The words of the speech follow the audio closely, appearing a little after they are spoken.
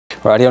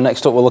Rightio,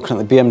 next up we're looking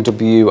at the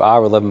BMW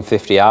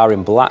R1150R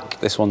in black.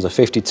 This one's a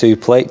 52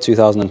 plate,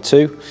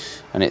 2002,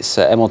 and it's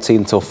MOT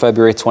until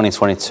February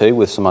 2022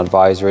 with some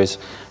advisories,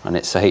 and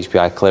it's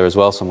HPI clear as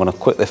well. So I'm going to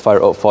quickly fire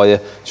it up for you,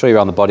 show you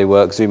around the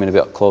bodywork, zoom in a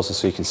bit closer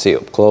so you can see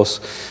it up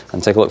close,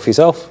 and take a look for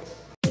yourself.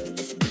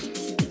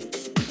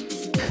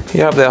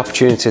 You have the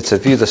opportunity to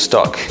view the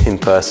stock in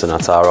person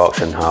at our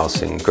auction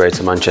house in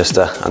Greater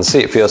Manchester and see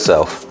it for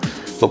yourself.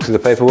 Look through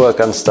the paperwork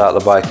and start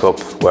the bike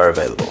up where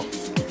available.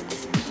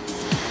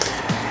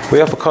 We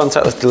offer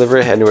contactless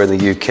delivery anywhere in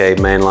the UK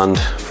mainland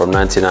from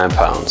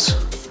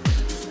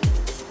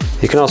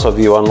 £99. You can also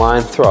view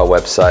online through our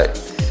website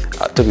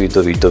at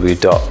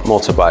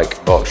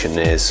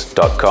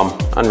www.motorbikeauctioneers.com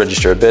and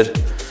register a bid,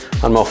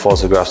 and more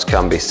photographs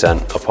can be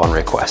sent upon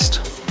request.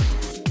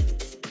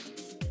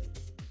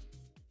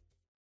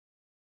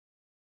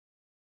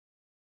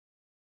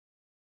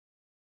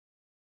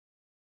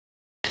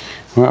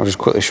 Right, I'll just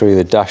quickly show you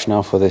the dash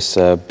now for this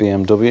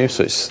BMW.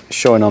 So it's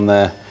showing on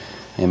there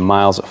in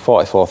miles at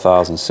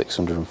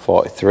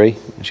 44,643,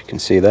 as you can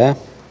see there.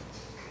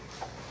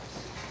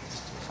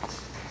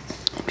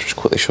 I'll just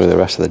quickly show you the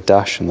rest of the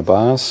dash and the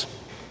bars.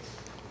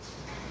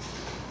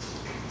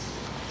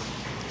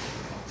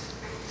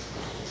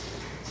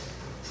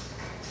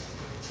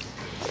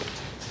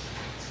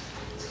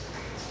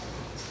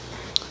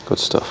 Good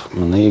stuff,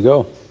 and there you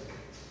go.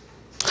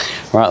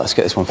 Right, let's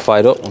get this one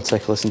fired up and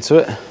take a listen to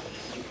it.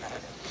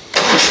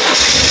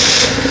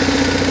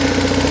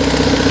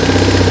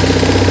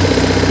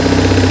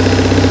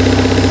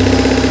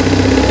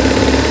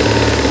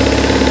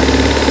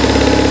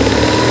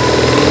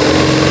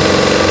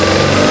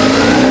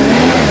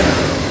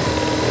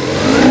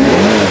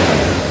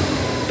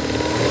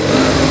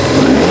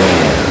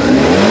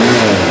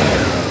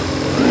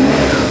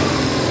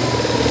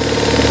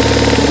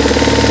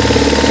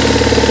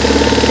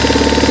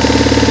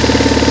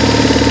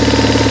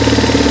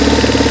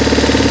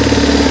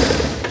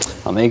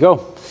 And there you go.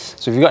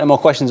 So if you've got any more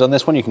questions on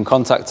this one, you can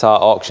contact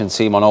our auction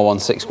team on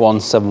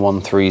 0161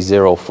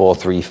 7130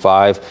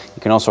 435.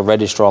 You can also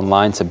register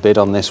online to bid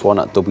on this one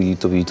at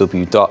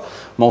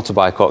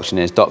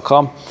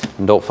www.motorbikeauctioneers.com.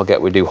 And don't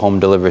forget, we do home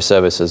delivery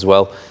service as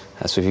well.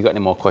 So if you've got any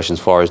more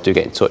questions for us, do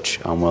get in touch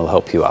and we'll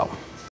help you out.